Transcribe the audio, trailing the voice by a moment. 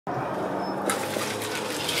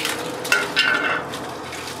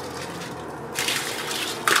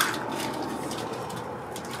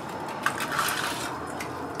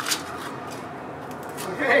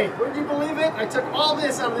I took all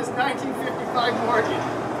this out of this 1955 Morgan.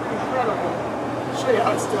 Incredible. I'll show you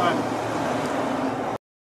how it's done.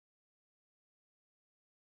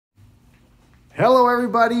 Hello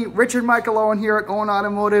everybody, Richard Michael Owen here at Owen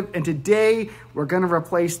Automotive, and today we're going to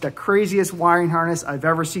replace the craziest wiring harness I've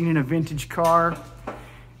ever seen in a vintage car.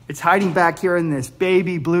 It's hiding back here in this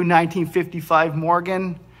baby blue 1955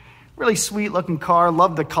 Morgan. Really sweet looking car,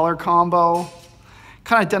 love the color combo.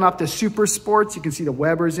 Kind of done up to super sports, you can see the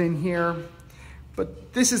Webers in here.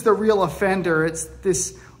 But this is the real offender. It's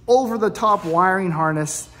this over the top wiring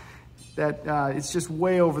harness that it's just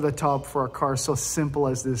way over the top for a car so simple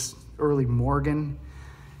as this early Morgan.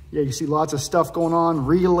 Yeah, you see lots of stuff going on,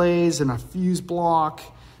 relays and a fuse block.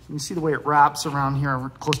 You can see the way it wraps around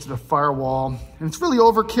here close to the firewall. And it's really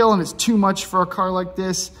overkill and it's too much for a car like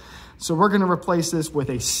this. So we're gonna replace this with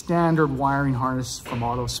a standard wiring harness from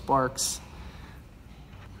Autosparks.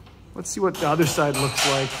 Let's see what the other side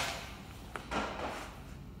looks like.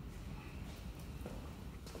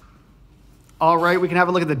 All right, we can have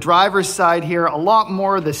a look at the driver's side here. A lot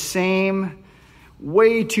more of the same.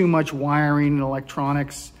 Way too much wiring and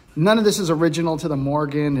electronics. None of this is original to the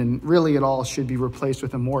Morgan, and really it all should be replaced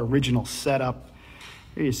with a more original setup.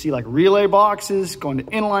 Here you see like relay boxes, going to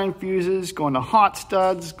inline fuses, going to hot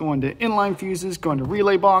studs, going to inline fuses, going to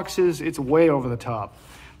relay boxes. It's way over the top.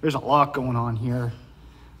 There's a lot going on here.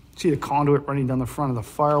 See the conduit running down the front of the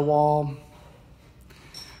firewall.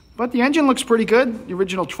 But the engine looks pretty good. The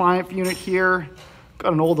original Triumph unit here.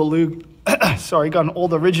 Got an old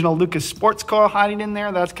original Lucas sports car hiding in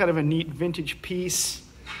there. That's kind of a neat vintage piece.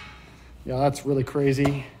 Yeah, that's really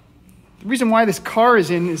crazy. The reason why this car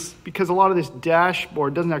is in is because a lot of this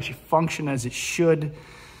dashboard doesn't actually function as it should.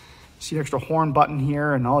 See an extra horn button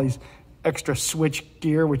here and all these extra switch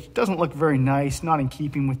gear, which doesn't look very nice, not in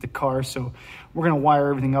keeping with the car. So we're gonna wire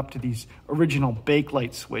everything up to these original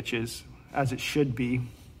bakelite switches as it should be.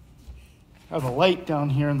 Have a light down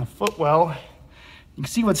here in the footwell. You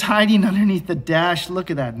can see what's hiding underneath the dash.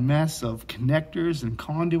 Look at that mess of connectors and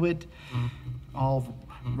conduit, all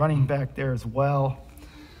running back there as well.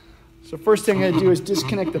 So first thing I'm gonna do is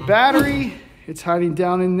disconnect the battery. It's hiding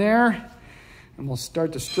down in there. And we'll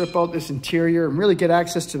start to strip out this interior and really get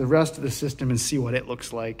access to the rest of the system and see what it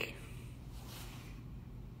looks like.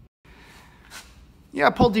 Yeah, I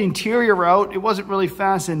pulled the interior out. It wasn't really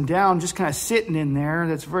fastened down, just kind of sitting in there.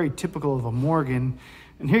 That's very typical of a Morgan.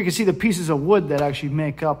 And here you can see the pieces of wood that actually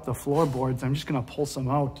make up the floorboards. I'm just gonna pull some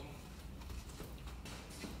out.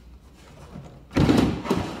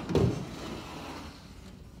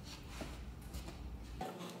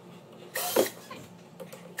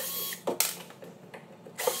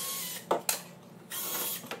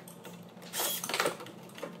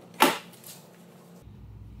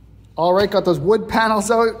 All right, got those wood panels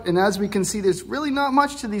out, and as we can see, there's really not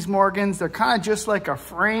much to these Morgans. They're kind of just like a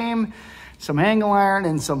frame, some angle iron,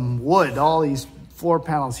 and some wood. All these floor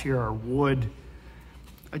panels here are wood.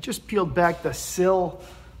 I just peeled back the sill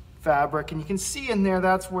fabric, and you can see in there,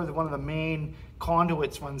 that's where one of the main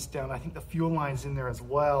conduits runs down. I think the fuel line's in there as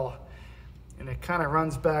well. And it kind of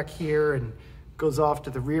runs back here and goes off to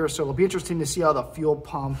the rear. So it'll be interesting to see how the fuel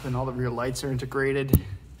pump and all the rear lights are integrated.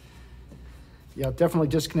 Yeah, definitely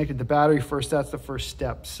disconnected the battery first. That's the first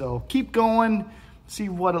step. So keep going, see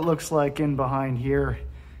what it looks like in behind here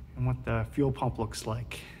and what the fuel pump looks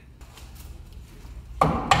like.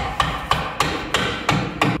 There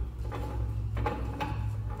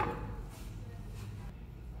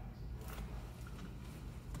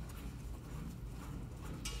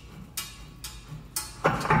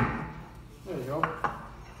you go.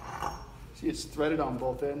 See, it's threaded on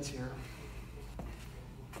both ends here.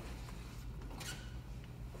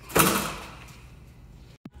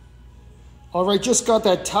 All right, just got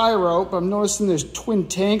that tire out, but I'm noticing there's twin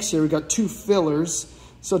tanks here. We got two fillers.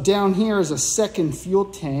 So down here is a second fuel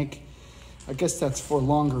tank. I guess that's for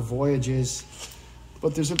longer voyages.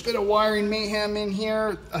 But there's a bit of wiring mayhem in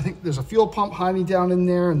here. I think there's a fuel pump hiding down in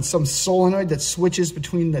there and some solenoid that switches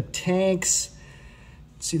between the tanks.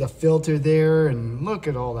 See the filter there, and look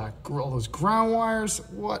at all those ground wires.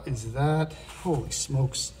 What is that? Holy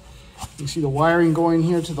smokes. You see the wiring going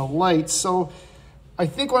here to the lights. So I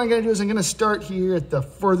think what I'm gonna do is I'm gonna start here at the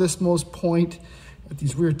furthest most point at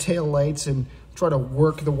these rear tail lights and try to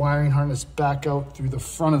work the wiring harness back out through the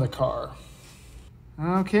front of the car.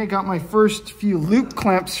 Okay, got my first few loop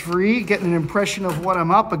clamps free, getting an impression of what I'm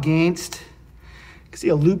up against. You can see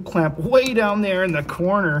a loop clamp way down there in the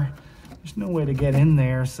corner. There's no way to get in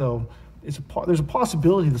there, so there's a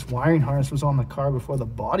possibility this wiring harness was on the car before the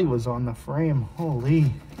body was on the frame.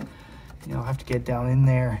 Holy, I'll have to get down in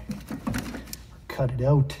there, cut it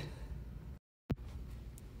out.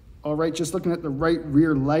 All right, just looking at the right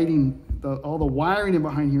rear lighting, all the wiring in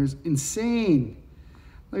behind here is insane.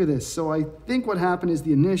 Look at this. So I think what happened is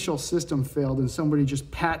the initial system failed and somebody just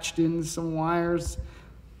patched in some wires,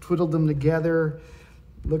 twiddled them together.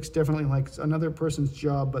 Looks definitely like another person's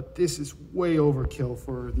job, but this is way overkill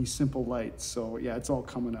for these simple lights. So yeah, it's all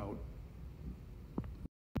coming out.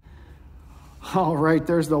 All right,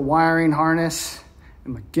 there's the wiring harness,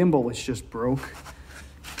 and the gimbal is just broke.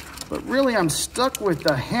 But really, I'm stuck with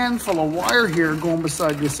a handful of wire here going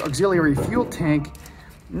beside this auxiliary fuel tank.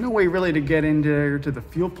 No way really to get into the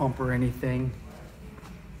fuel pump or anything.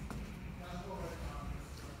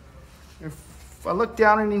 If I look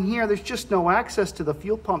down in here, there's just no access to the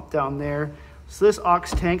fuel pump down there. So this aux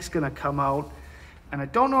tank's gonna come out. And I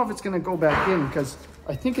don't know if it's gonna go back in because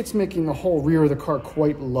I think it's making the whole rear of the car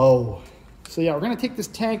quite low. So yeah, we're gonna take this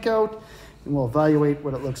tank out and we'll evaluate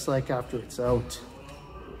what it looks like after it's out.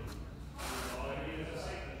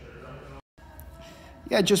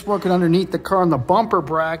 Yeah, just working underneath the car on the bumper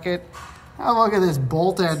bracket. Have a look at this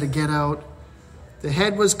bolt I had to get out. The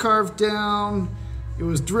head was carved down. It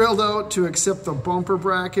was drilled out to accept the bumper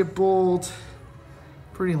bracket bolt.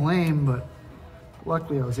 Pretty lame, but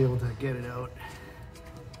luckily I was able to get it out.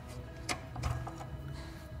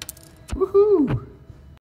 Woohoo!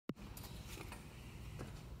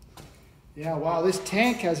 Yeah, wow, this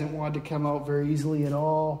tank hasn't wanted to come out very easily at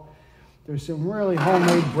all. There's some really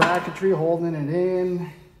homemade bracketry holding it in.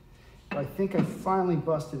 I think I finally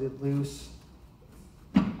busted it loose.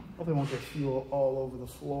 Hopefully I won't get fuel all over the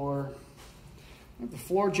floor. The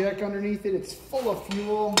floor jack underneath it, it's full of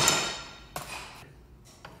fuel.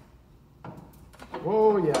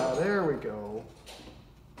 Oh yeah, there we go.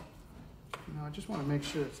 I just want to make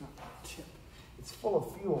sure it's not tip. It's full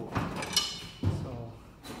of fuel. So.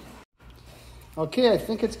 Okay, I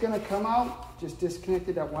think it's gonna come out. Just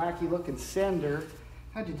disconnected that wacky looking sender.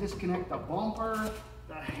 Had to disconnect the bumper,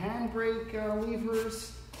 the handbrake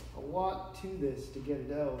levers. A lot to this to get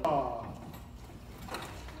it out. Oh.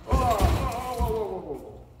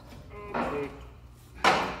 Whoa. Okay.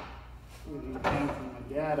 I'm getting from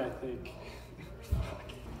my dad, I think.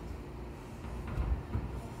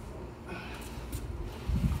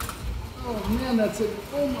 Oh man, that's it.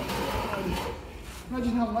 Oh my God.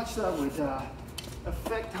 Imagine how much that would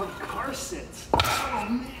affect how the car sits. Oh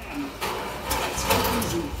man, that's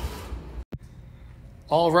crazy.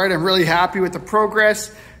 All right, I'm really happy with the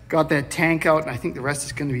progress. Got that tank out, and I think the rest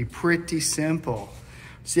is gonna be pretty simple.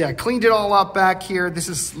 So yeah, I cleaned it all up back here.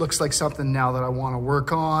 This looks like something now that I wanna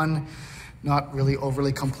work on. Not really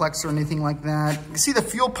overly complex or anything like that. You see the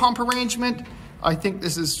fuel pump arrangement? I think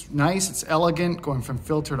this is nice, it's elegant, going from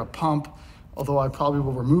filter to pump, although I probably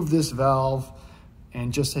will remove this valve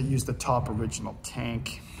and just use the top original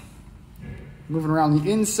tank. Moving around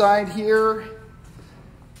the inside here,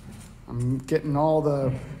 I'm getting all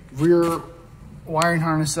the rear wiring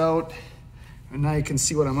harness out, and now you can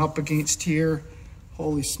see what I'm up against here.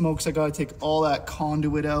 Holy smokes, I gotta take all that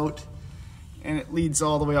conduit out, and it leads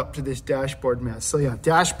all the way up to this dashboard mess. So yeah,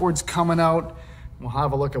 dashboard's coming out. We'll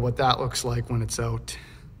have a look at what that looks like when it's out.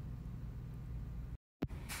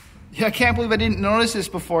 Yeah, I can't believe I didn't notice this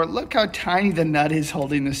before. Look how tiny the nut is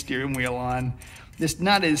holding the steering wheel on. This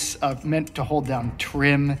nut is meant to hold down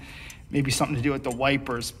trim, maybe something to do with the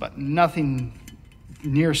wipers, but nothing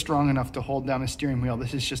near strong enough to hold down a steering wheel.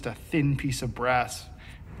 This is just a thin piece of brass,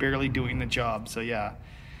 barely doing the job. So yeah,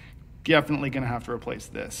 definitely gonna have to replace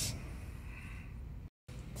this.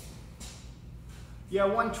 Yeah,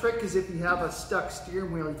 one trick is if you have a stuck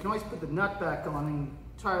steering wheel, you can always put the nut back on and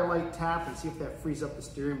try a light tap and see if that frees up the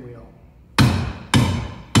steering wheel. There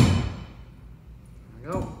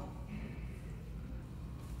we go.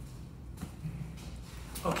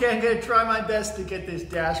 Okay, I'm gonna try my best to get this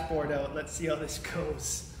dashboard out. Let's see how this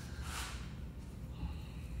goes.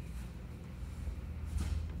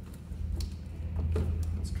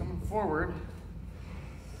 It's coming forward.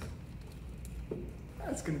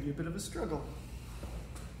 That's gonna be a bit of a struggle.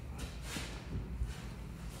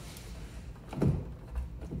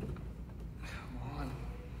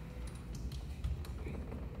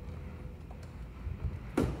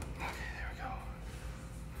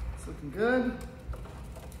 Good.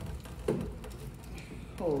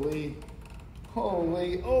 Holy,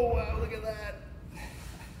 oh wow, look at that.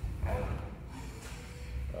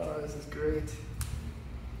 Oh, this is great.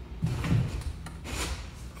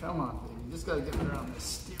 Come on, baby, you just gotta get around this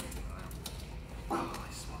steering wheel.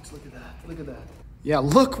 Holy smokes, look at that. Yeah,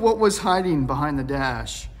 look what was hiding behind the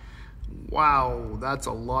dash. Wow, that's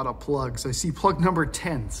a lot of plugs. I see plug number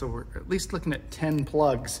 10, so we're at least looking at 10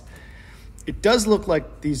 plugs. It does look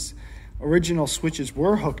like these original switches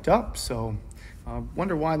were hooked up, so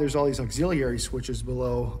Wonder why there's all these auxiliary switches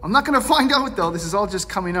below. I'm not gonna find out though. This is all just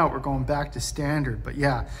coming out. We're going back to standard, but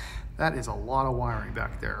yeah, that is a lot of wiring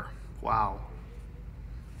back there. Wow.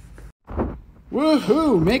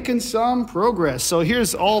 Woohoo, making some progress. So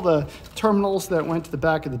here's all the terminals that went to the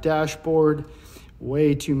back of the dashboard.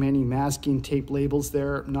 Way too many masking tape labels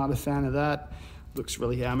there. Not a fan of that. Looks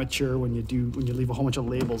really amateur when you leave a whole bunch of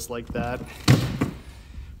labels like that.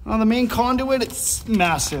 On the main conduit, it's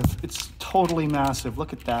massive. It's totally massive.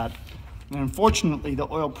 Look at that. And unfortunately,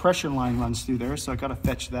 the oil pressure line runs through there, so I gotta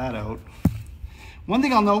fetch that out. One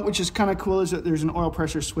thing I'll note, which is kind of cool, is that there's an oil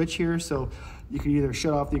pressure switch here, so you can either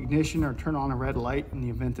shut off the ignition or turn on a red light in the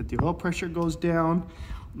event that the oil pressure goes down.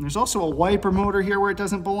 And there's also a wiper motor here where it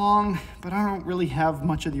doesn't belong, but I don't really have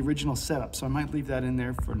much of the original setup, so I might leave that in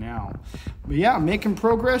there for now. But yeah, making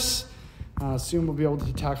progress. Soon we'll be able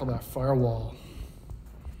to tackle that firewall.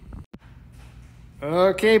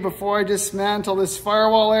 Okay, before I dismantle this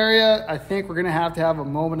firewall area, I think we're gonna have to have a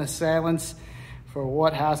moment of silence for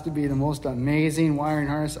what has to be the most amazing wiring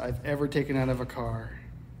harness I've ever taken out of a car.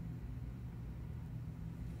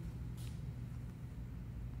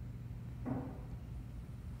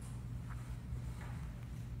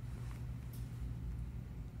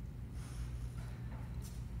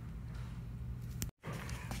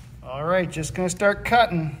 All right, just gonna start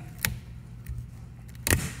cutting.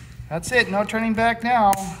 That's it, no turning back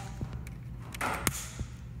now.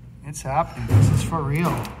 It's happening, this is for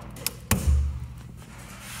real.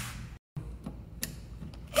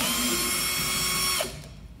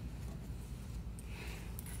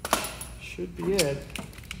 Should be it.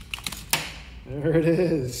 There it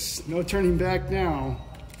is, no turning back now.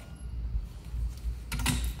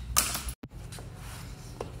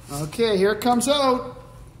 Okay, here it comes out.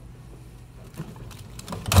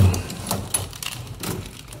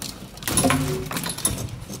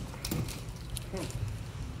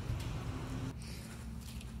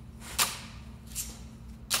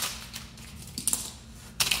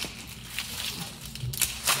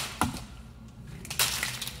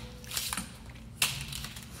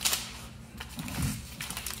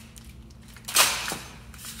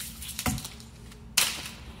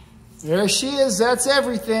 There she is, that's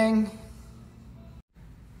everything.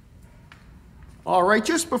 All right,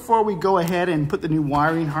 just before we go ahead and put the new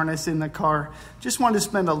wiring harness in the car, just wanted to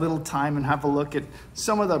spend a little time and have a look at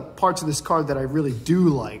some of the parts of this car that I really do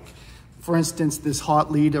like. For instance, this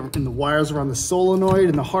hot lead and the wires around the solenoid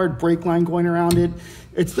and the hard brake line going around it.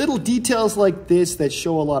 It's little details like this that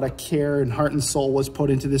show a lot of care and heart and soul was put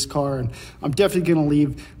into this car, and I'm definitely gonna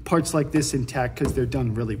leave parts like this intact because they're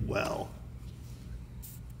done really well.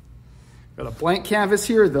 Got a blank canvas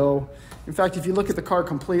here though. In fact, if you look at the car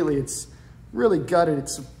completely, it's really gutted.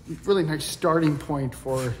 It's a really nice starting point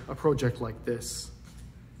for a project like this.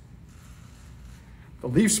 The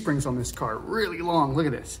leaf springs on this car are really long. Look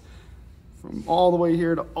at this. From all the way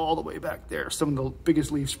here to all the way back there. Some of the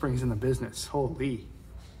biggest leaf springs in the business. Holy.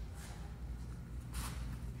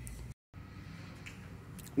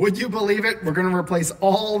 Would you believe it? We're gonna replace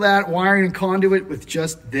all that wiring and conduit with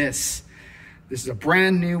just this. This is a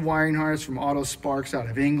brand new wiring harness from Autosparks out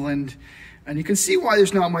of England. And you can see why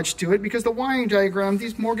there's not much to it, because the wiring diagram,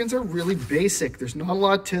 these Morgans are really basic. There's not a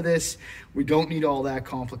lot to this. We don't need all that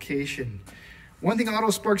complication. One thing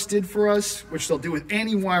Autosparks did for us, which they'll do with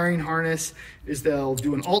any wiring harness, is they'll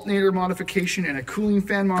do an alternator modification and a cooling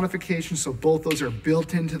fan modification, so both those are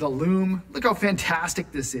built into the loom. Look how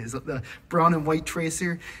fantastic this is, the brown and white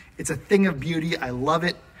tracer. It's a thing of beauty, I love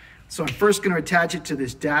it. So I'm first gonna attach it to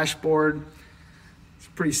this dashboard. It's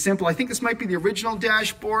pretty simple. I think this might be the original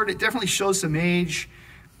dashboard. It definitely shows some age,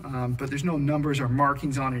 but there's no numbers or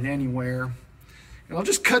markings on it anywhere. And I'll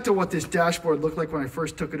just cut to what this dashboard looked like when I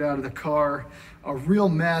first took it out of the car. A real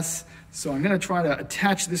mess. So I'm gonna try to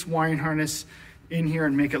attach this wiring harness in here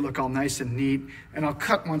and make it look all nice and neat. And I'll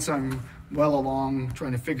cut once I'm well along,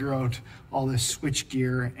 trying to figure out all this switch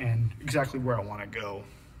gear and exactly where I wanna go.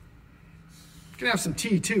 Gonna have some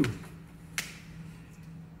tea too.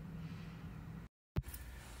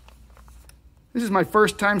 This is my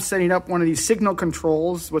first time setting up one of these signal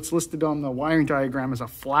controls. What's listed on the wiring diagram is a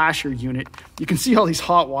flasher unit. You can see all these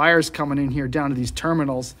hot wires coming in here down to these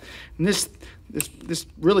terminals. And this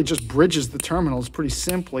really just bridges the terminals pretty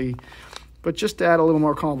simply. But just to add a little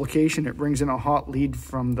more complication, it brings in a hot lead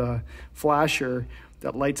from the flasher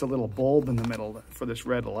that lights a little bulb in the middle for this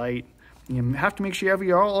red light. You have to make sure you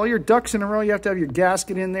have all your ducks in a row. You have to have your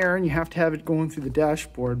gasket in there, and you have to have it going through the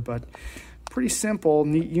dashboard. But pretty simple,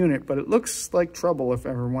 neat unit, but it looks like trouble if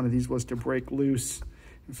ever one of these was to break loose.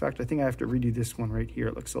 In fact, I think I have to redo this one right here.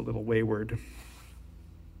 It looks a little wayward.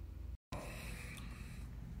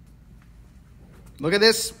 Look at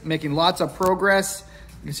this, making lots of progress.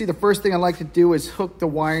 You can see the first thing I like to do is hook the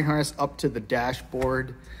wiring harness up to the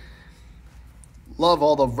dashboard. Love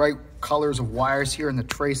all the right colors of wires here in the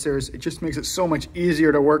tracers. It just makes it so much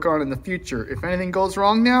easier to work on in the future. If anything goes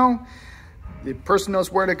wrong now, the person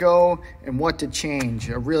knows where to go and what to change.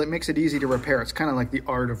 It really makes it easy to repair. It's kind of like the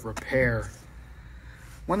art of repair.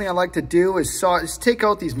 One thing I like to do is take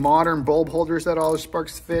out these modern bulb holders that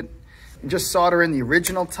Autosparks fit and just solder in the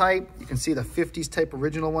original type. You can see the 50s type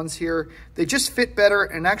original ones here. They just fit better,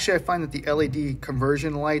 and actually I find that the LED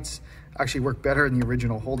conversion lights actually work better in the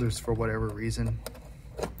original holders for whatever reason.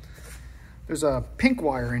 There's a pink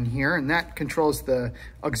wire in here, and that controls the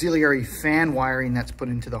auxiliary fan wiring that's put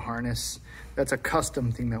into the harness. That's a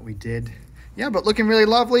custom thing that we did. Yeah, but looking really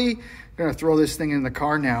lovely. I'm gonna throw this thing in the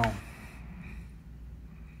car now.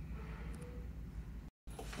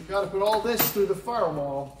 We gotta put all this through the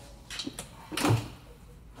firewall.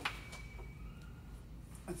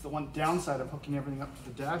 That's the one downside of hooking everything up to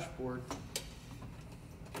the dashboard.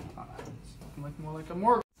 It's looking more like a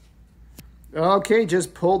morgue. Okay,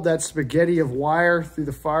 just pulled that spaghetti of wire through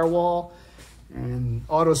the firewall, and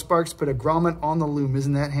Autosparks put a grommet on the loom.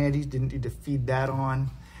 Isn't that handy? Didn't need to feed that on.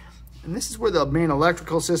 And this is where the main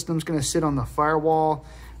electrical system is going to sit on the firewall.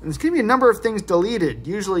 And there's going to be a number of things deleted.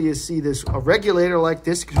 Usually you see a regulator like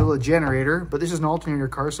this, control the generator, but this is an alternator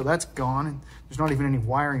car, so that's gone. And there's not even any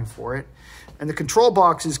wiring for it. And the control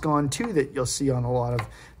box is gone too, that you'll see on a lot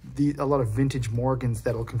of vintage Morgans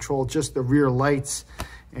that'll control just the rear lights.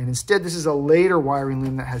 And instead, this is a later wiring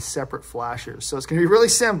loom that has separate flashers. So it's going to be really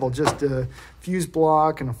simple, just a fuse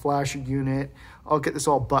block and a flasher unit. I'll get this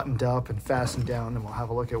all buttoned up and fastened down, and we'll have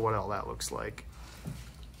a look at what all that looks like.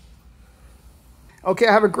 Okay,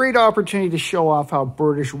 I have a great opportunity to show off how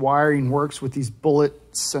British wiring works with these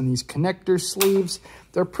bullets and these connector sleeves.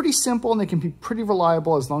 They're pretty simple and they can be pretty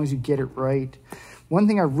reliable as long as you get it right. One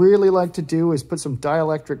thing I really like to do is put some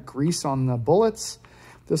dielectric grease on the bullets.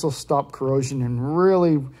 This will stop corrosion and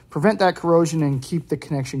really prevent that corrosion and keep the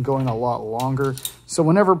connection going a lot longer. So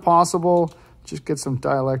whenever possible, just get some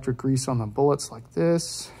dielectric grease on the bullets like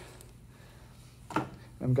this.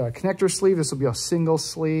 I've got a connector sleeve. This will be a single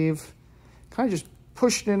sleeve. Kind of just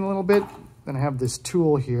push it in a little bit. Then I have this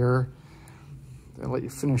tool here. I'll let you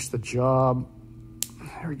finish the job.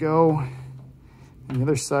 There we go. And the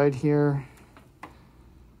other side here.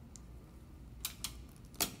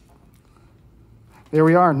 There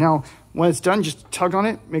we are. Now, when it's done, just tug on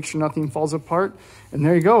it, make sure nothing falls apart. And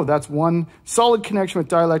there you go. That's one solid connection with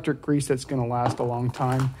dielectric grease that's going to last a long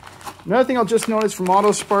time. Another thing I'll just notice from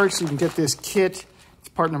Autosparks, you can get this kit. It's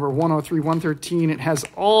part number 103, 113. It has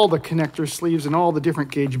all the connector sleeves and all the different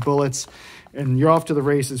gauge bullets. And you're off to the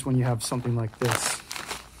races when you have something like this.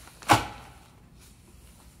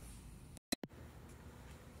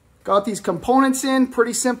 Got these components in,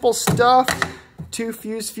 pretty simple stuff. 2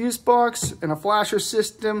 fuse box and a flasher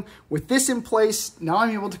system. With this in place, now I'm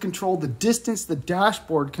able to control the distance the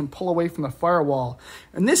dashboard can pull away from the firewall.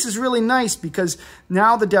 And this is really nice because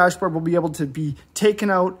now the dashboard will be able to be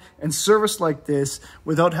taken out and serviced like this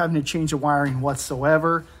without having to change the wiring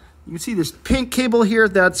whatsoever. You can see this pink cable here,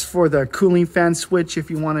 that's for the cooling fan switch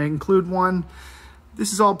if you want to include one.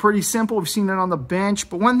 This is all pretty simple. We've seen it on the bench.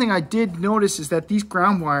 But one thing I did notice is that these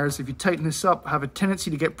ground wires, if you tighten this up, have a tendency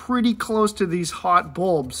to get pretty close to these hot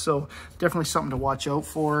bulbs. So definitely something to watch out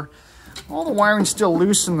for. All the wiring's still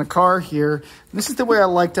loose in the car here. This is the way I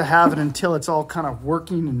like to have it until it's all kind of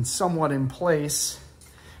working and somewhat in place.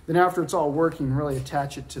 Then after it's all working, really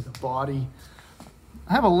attach it to the body.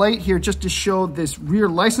 I have a light here just to show this rear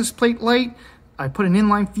license plate light. I put an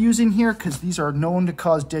inline fuse in here because these are known to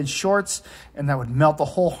cause dead shorts, and that would melt the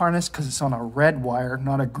whole harness because it's on a red wire,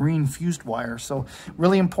 not a green fused wire. So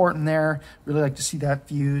really important there. Really like to see that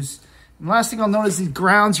fuse. And last thing I'll note is these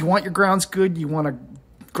grounds. You want your grounds good. You want to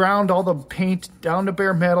ground all the paint down to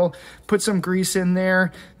bare metal, put some grease in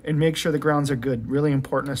there, and make sure the grounds are good. Really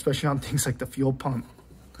important, especially on things like the fuel pump.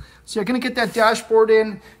 So you're going to get that dashboard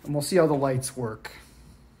in, and we'll see how the lights work.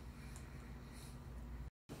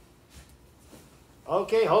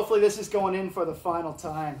 Okay, hopefully this is going in for the final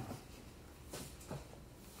time.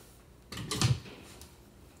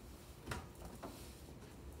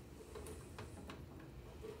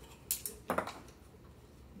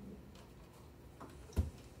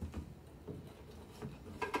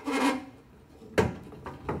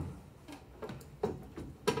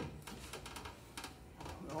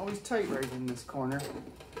 Always tight right in this corner.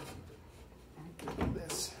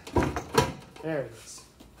 This. There it is.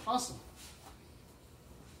 Awesome.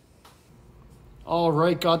 All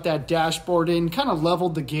right, got that dashboard in, kind of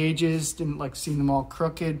leveled the gauges, didn't like seeing them all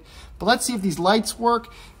crooked. But let's see if these lights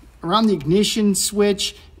work. Around the ignition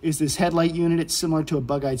switch is this headlight unit. It's similar to a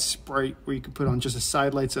bug-eyed Sprite where you can put on just the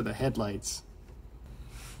side lights or the headlights.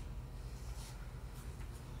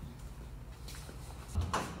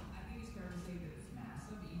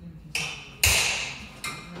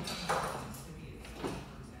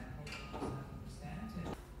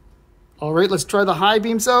 All right, let's try the high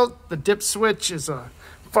beams out. The dip switch is a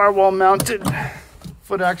firewall mounted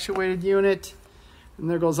foot actuated unit. And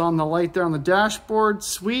there goes on the light there on the dashboard.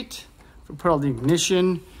 Sweet. We'll put on the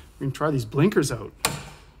ignition. We can try these blinkers out.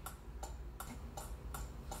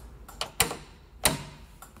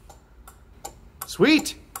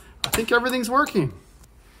 Sweet. I think everything's working.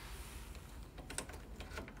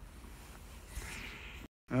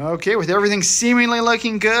 Okay, with everything seemingly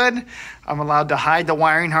looking good, I'm allowed to hide the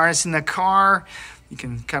wiring harness in the car. You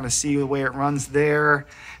can kind of see the way it runs there.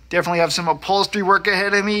 Definitely have some upholstery work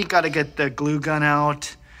ahead of me. Got to get the glue gun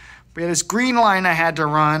out. We had this green line I had to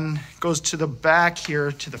run. Goes to the back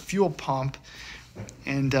here to the fuel pump.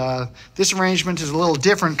 And this arrangement is a little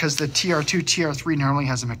different because the TR2, TR3 normally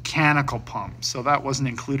has a mechanical pump. So that wasn't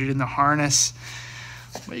included in the harness.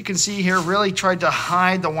 But you can see here, really tried to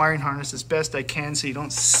hide the wiring harness as best I can so you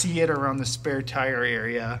don't see it around the spare tire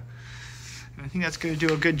area. And I think that's going to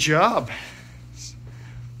do a good job.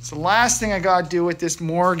 So the last thing I got to do with this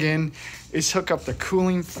Morgan is hook up the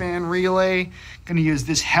cooling fan relay. Going to use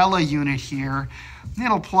this Hella unit here. And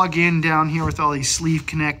it'll plug in down here with all these sleeve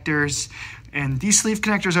connectors. And these sleeve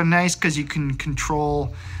connectors are nice because you can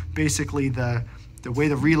control basically the way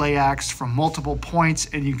the relay acts from multiple points,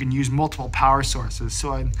 and you can use multiple power sources.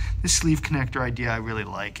 So this sleeve connector idea, I really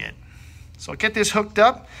like it. So I'll get this hooked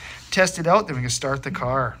up, test it out, then we can start the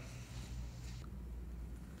car.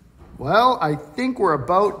 Well, I think we're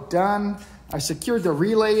about done. I secured the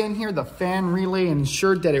relay in here, the fan relay, and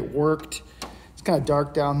ensured that it worked. It's kind of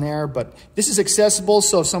dark down there, but this is accessible,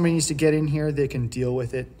 so if somebody needs to get in here, they can deal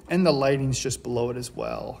with it. And the lighting's just below it as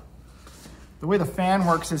well. The way the fan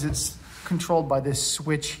works is it's controlled by this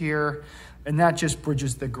switch here, and that just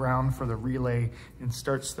bridges the ground for the relay and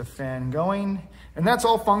starts the fan going. And that's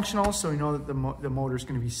all functional, so we know that the motor's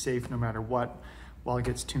going to be safe no matter what while it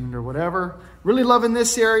gets tuned or whatever. Really loving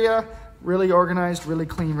this area. Really organized, really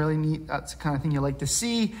clean, really neat. That's the kind of thing you like to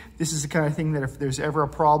see. This is the kind of thing that if there's ever a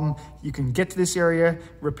problem, you can get to this area,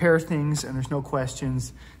 repair things, and there's no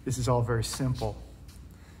questions. This is all very simple.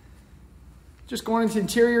 Just going into the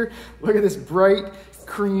interior, look at this bright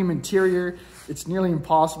cream interior. It's nearly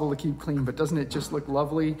impossible to keep clean, but doesn't it just look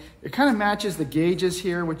lovely? It kind of matches the gauges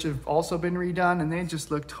here, which have also been redone, and they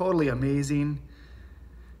just look totally amazing.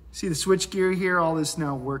 See the switch gear here, all this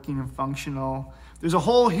now working and functional. There's a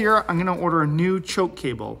hole here. I'm gonna order a new choke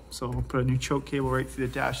cable. So we'll put a new choke cable right through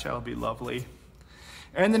the dash. That'll be lovely.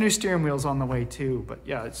 And the new steering wheel's on the way too. But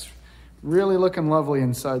yeah, it's really looking lovely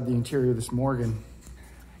inside the interior of this Morgan.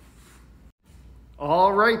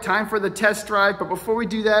 All right, time for the test drive. But before we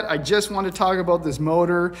do that, I just want to talk about this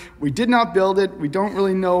motor. We did not build it. We don't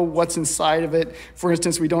really know what's inside of it. For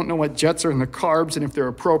instance, we don't know what jets are in the carbs and if they're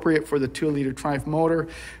appropriate for the 2-liter Triumph motor.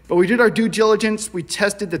 But we did our due diligence. We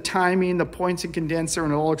tested the timing, the points and condenser,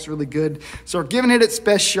 and it all looks really good. So we're giving it its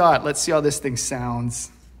best shot. Let's see how this thing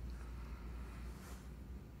sounds.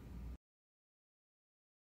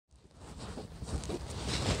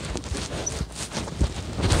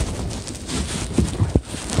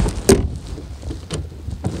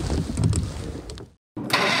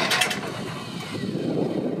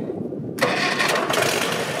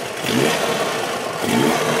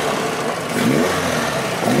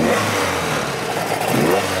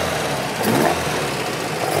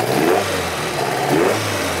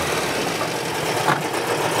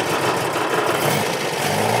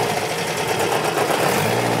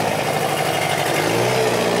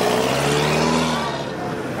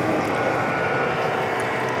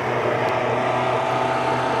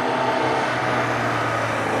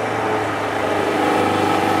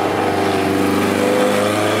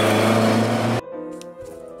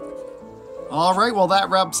 All right, well, that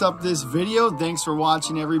wraps up this video. Thanks for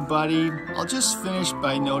watching, everybody. I'll just finish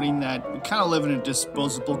by noting that we kind of live in a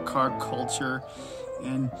disposable car culture,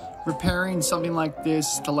 and repairing something like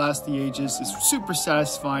this to last the ages is super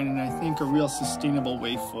satisfying, and I think a real sustainable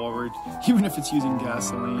way forward, even if it's using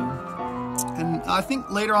gasoline. And I think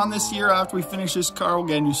later on this year, after we finish this car, we'll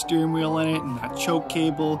get a new steering wheel in it and that choke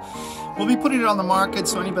cable. We'll be putting it on the market,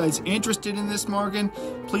 so anybody that's interested in this Morgan,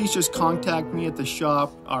 please just contact me at the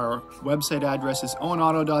shop. Our website address is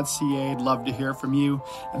owenauto.ca. I'd love to hear from you.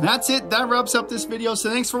 And that's it. That wraps up this video. So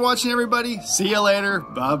thanks for watching, everybody. See you later.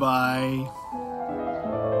 Bye-bye.